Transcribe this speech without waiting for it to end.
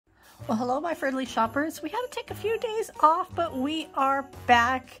Well, hello, my friendly shoppers. We had to take a few days off, but we are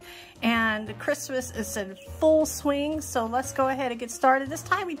back and Christmas is in full swing. So let's go ahead and get started. This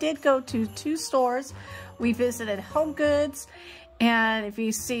time we did go to 2 stores. We visited Homegoods, and if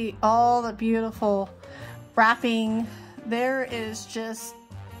you see all the beautiful wrapping, there is just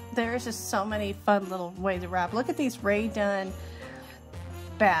so many fun little ways to wrap. Look at these Rae Dunn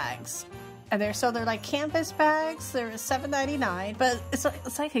bags. And they're like canvas bags. They're $7.99, but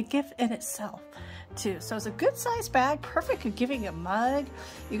it's like a gift in itself too. So it's a good sized bag, perfect for giving a mug.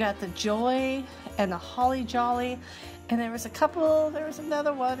 You got the joy and the holly jolly, and there was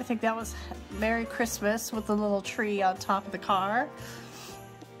another one. I think that was Merry Christmas with the little tree on top of the car,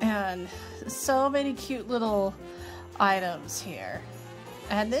 and so many cute little items here.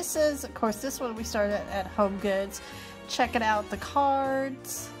 And this is, of course, this one we started at Homegoods. Checking out the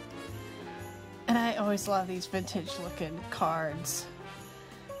cards. And I always love these vintage looking cards.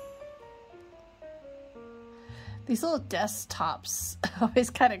 These little desktops always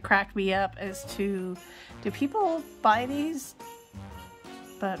kind of crack me up as to, do people buy these?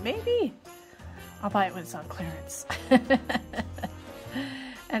 But maybe I'll buy it when it's on clearance.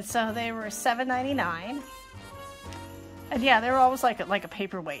 And so they were $7.99. And yeah, they were always like a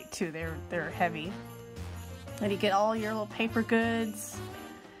paperweight too. They're heavy. And you get all your little paper goods.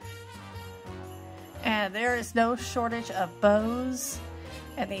 And there is no shortage of bows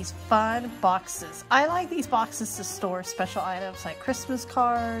and these fun boxes. I like these boxes to store special items like Christmas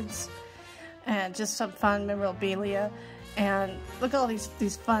cards and just some fun memorabilia. And look at all these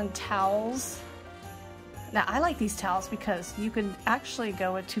fun towels. Now I like these towels because you can actually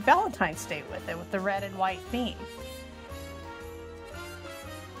go into Valentine's Day with it, with the red and white theme.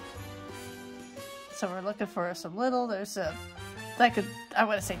 So we're looking for some little, there's a, I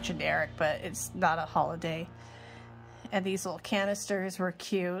want to say generic, but it's not a holiday. And these little canisters were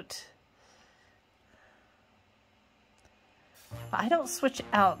cute. I don't switch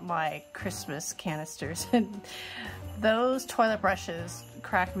out my Christmas canisters, and those toilet brushes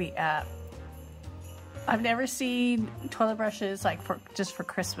crack me up. I've never seen toilet brushes like just for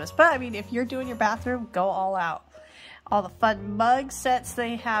Christmas, but I mean, if you're doing your bathroom, go all out. All the fun mug sets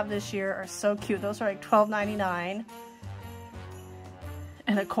they have this year are so cute. Those are like $12.99.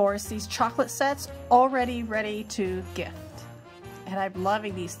 And of course, these chocolate sets already ready to gift. And I'm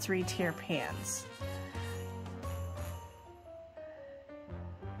loving these 3-tier pans.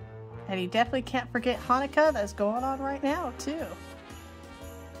 And you definitely can't forget Hanukkah. That's going on right now too.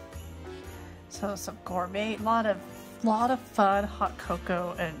 So some gourmet, lot of fun hot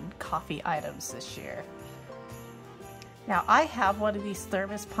cocoa and coffee items this year. Now I have one of these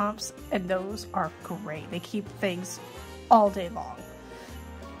thermos pumps, and those are great. They keep things all day long.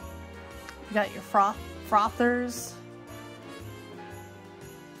 You got your frothers.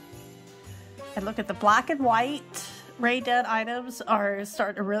 And look at the black and white Rae Dunn items are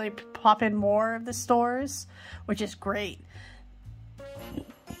starting to really pop in more of the stores, which is great.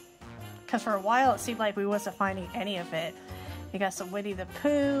 Because for a while it seemed like we wasn't finding any of it. You got some Winnie the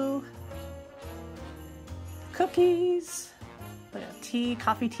Pooh, cookies, tea,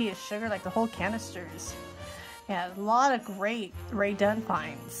 coffee, tea, and sugar, like the whole canisters. Yeah, a lot of great Rae Dunn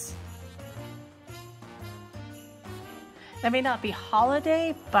finds. That may not be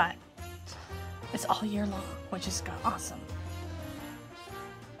holiday, but it's all year long, which is awesome.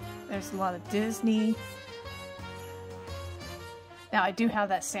 There's a lot of Disney. Now I do have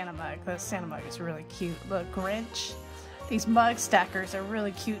that Santa mug. The Santa mug is really cute. The Grinch. These mug stackers are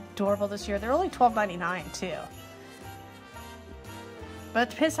really cute, adorable this year. They're only $12.99 too. But it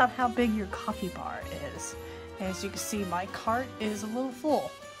depends on how big your coffee bar is. And as you can see, my cart is a little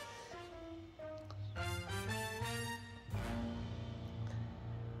full.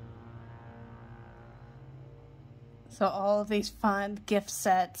 So all of these fun gift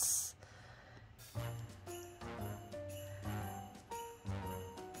sets.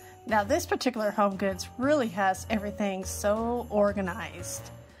 Now this particular Homegoods really has everything so organized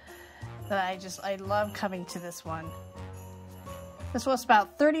that I love coming to this one. This was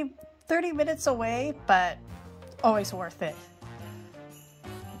about 30 minutes away, but always worth it.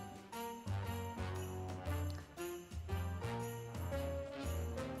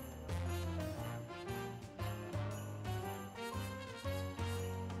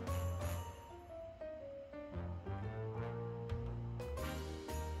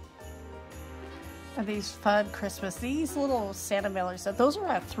 And these fun Christmas, these little Santa mailers, those are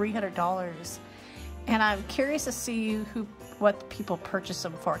at $300. And I'm curious to see what people purchase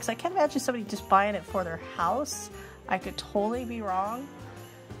them for, because I can't imagine somebody just buying it for their house. I could totally be wrong.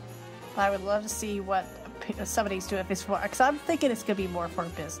 But I would love to see what somebody's doing this for, because I'm thinking it's going to be more for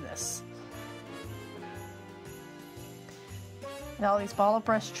business. And all these bottle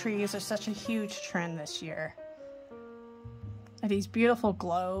brush trees are such a huge trend this year. And these beautiful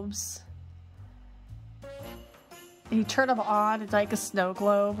globes. And you turn them on, it's like a snow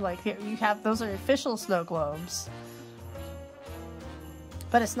globe. Like you have, those are official snow globes.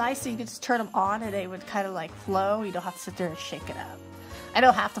 But it's nice that you can just turn them on and they would kind of like flow. You don't have to sit there and shake it up. I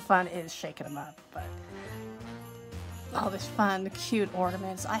know half the fun is shaking them up, but all these fun, cute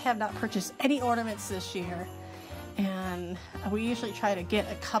ornaments. I have not purchased any ornaments this year. And we usually try to get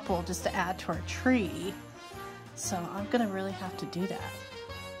a couple just to add to our tree. So I'm gonna really have to do that.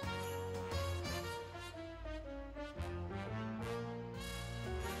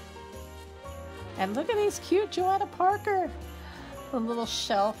 And look at these cute Joanna Parker, the little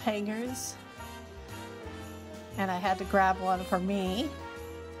shelf hangers. And I had to grab one for me.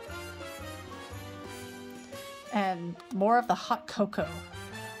 And more of the hot cocoa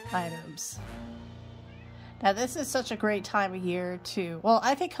items. Now this is such a great time of year to, well,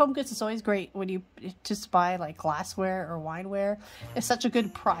 I think Homegoods is always great when you just buy like glassware or wineware. It's such a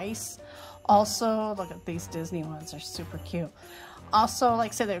good price. Also, look at these Disney ones, they're super cute. Also,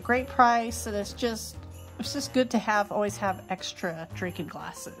 like I said, they're a great price, and it's just good to have, always have extra drinking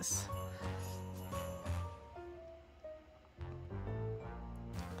glasses.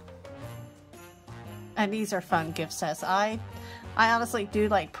 And these are fun gift sets. I honestly do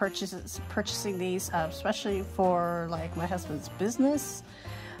like purchasing these, especially for like my husband's business,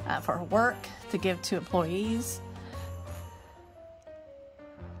 for work, to give to employees.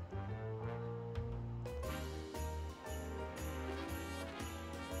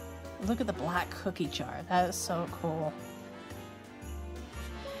 Look at the black cookie jar. That is so cool.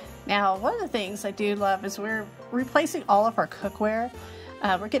 Now, one of the things I do love is we're replacing all of our cookware.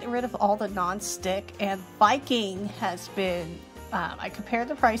 We're getting rid of all the non-stick, and Viking has been, I compared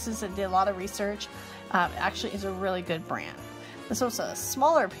the prices and did a lot of research. Actually is a really good brand. This was a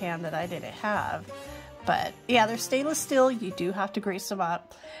smaller pan that I didn't have, but yeah, they're stainless steel. You do have to grease them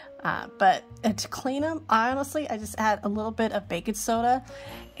up. But to clean them, honestly, I just add a little bit of baking soda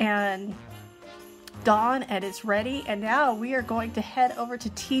and Dawn, and it's ready. And now we are going to head over to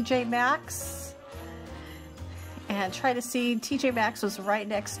TJ Maxx and try to see. TJ Maxx was right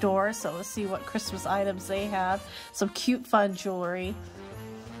next door, so let's see what Christmas items they have. Some cute, fun jewelry.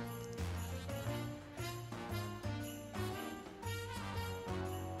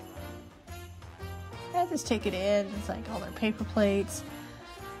 I just take it in. It's like all their paper plates.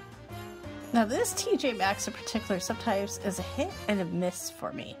 Now this TJ Maxx in particular sometimes is a hit and a miss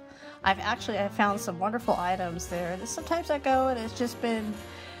for me. I've found some wonderful items there. Sometimes I go and it's just been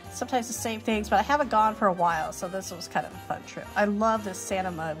sometimes the same things, but I haven't gone for a while, so this was kind of a fun trip. I love this Santa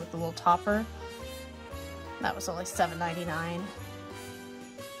mug with the little topper. That was only $7.99.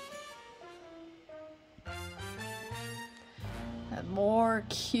 And more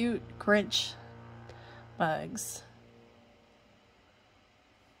cute Grinch mugs.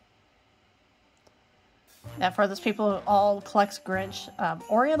 Now, for those people who all collects Grinch,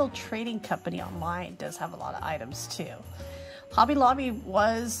 Oriental Trading Company online does have a lot of items too. Hobby Lobby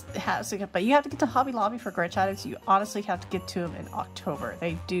has, but you have to get to Hobby Lobby for Grinch items. You honestly have to get to them in October.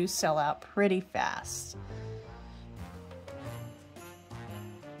 They do sell out pretty fast.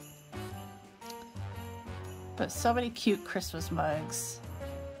 But so many cute Christmas mugs.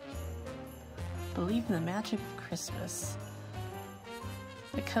 Believe in the magic of Christmas.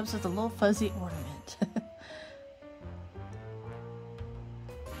 It comes with a little fuzzy ornament.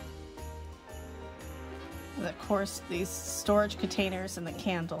 And of course, these storage containers and the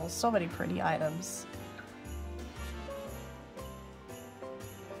candles. So many pretty items.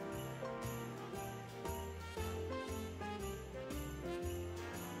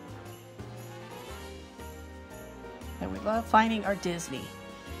 And we love finding our Disney.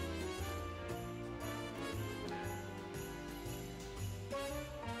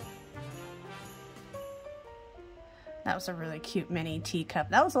 That was a really cute mini teacup.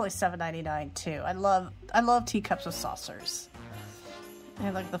 That was only $7.99 too. I love teacups with saucers.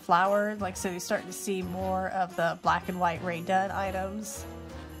 And like the flower, like so you're starting to see more of the black and white Rae Dunn items.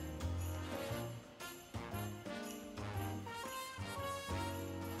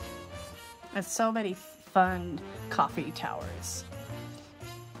 And so many fun coffee towers.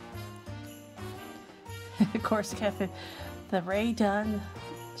 Of course, you have the Rae Dunn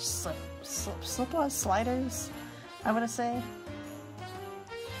slip-on sliders, I want to say.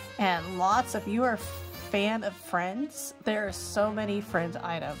 And lots of, you are a fan of Friends, there are so many Friends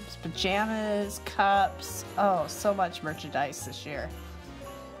items. Pajamas, cups, oh, so much merchandise this year.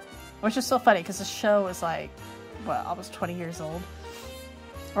 Which is so funny because the show is like, what, almost 20 years old?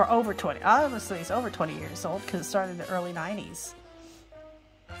 Or over 20. Honestly, it's over 20 years old because it started in the early 90s.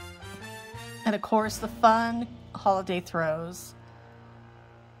 And of course, the fun holiday throws.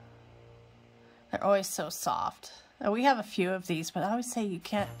 They're always so soft. And we have a few of these, but I always say you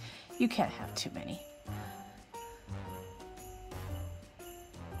can't have too many.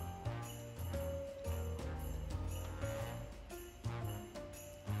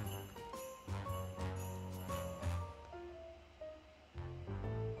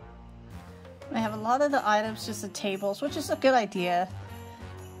 I have a lot of the items just at tables, which is a good idea.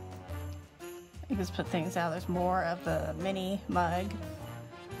 You can just put things out. There's more of the mini mug.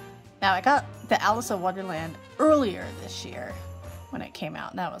 Now, I got the Alice in Wonderland earlier this year when it came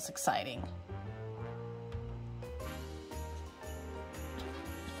out, and that was exciting.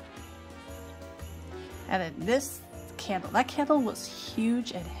 And then this candle, that candle was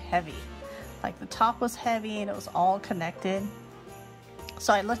huge and heavy. Like the top was heavy and it was all connected.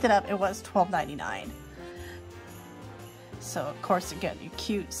 So I looked it up, it was $12.99. So of course, again, your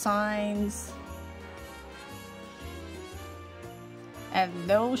cute signs. And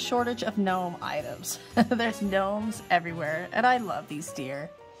no shortage of gnome items. There's gnomes everywhere, and I love these deer.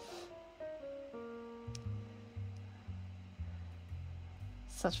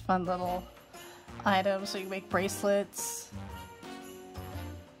 Such fun little items, so you make bracelets.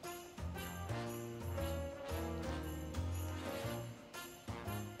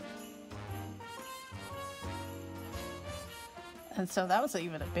 And so that was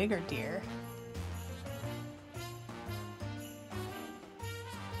even a bigger deer.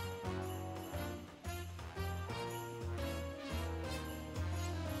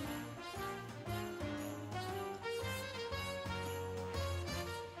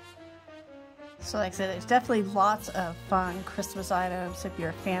 So like I said, there's definitely lots of fun Christmas items if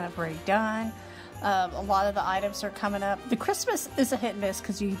you're a fan of Rae Dunn. A lot of the items are coming up. The Christmas is a hit and miss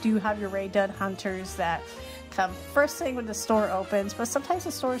because you do have your Rae Dunn hunters that come first thing when the store opens, but sometimes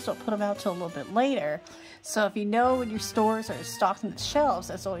the stores don't put them out till a little bit later. So if you know when your stores are stocking the shelves,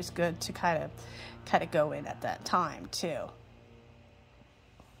 it's always good to kind of go in at that time too.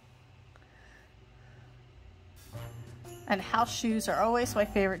 And house shoes are always my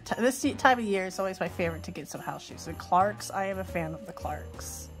favorite. This time of year is always my favorite to get some house shoes. And Clarks, I am a fan of the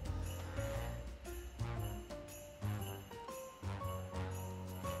Clarks.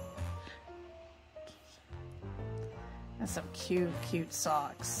 And some cute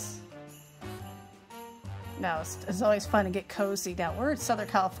socks. Now, it's always fun to get cozy. Now, we're in Southern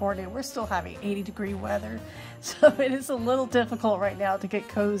California. We're still having 80-degree weather. So it is a little difficult right now to get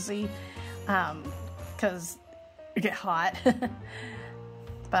cozy. Because it get hot.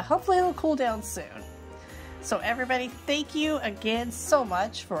 But hopefully it'll cool down soon. So everybody, thank you again so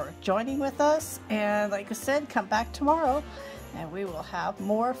much for joining with us. And like I said, come back tomorrow and we will have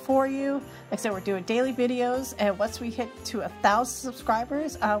more for you. Like I said, we're doing daily videos, and once we hit to 1,000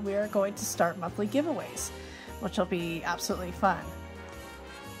 subscribers, we are going to start monthly giveaways, which will be absolutely fun.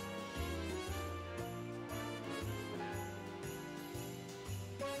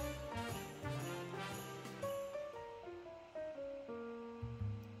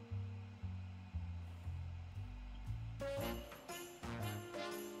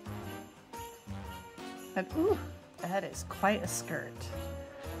 And ooh, that is quite a skirt.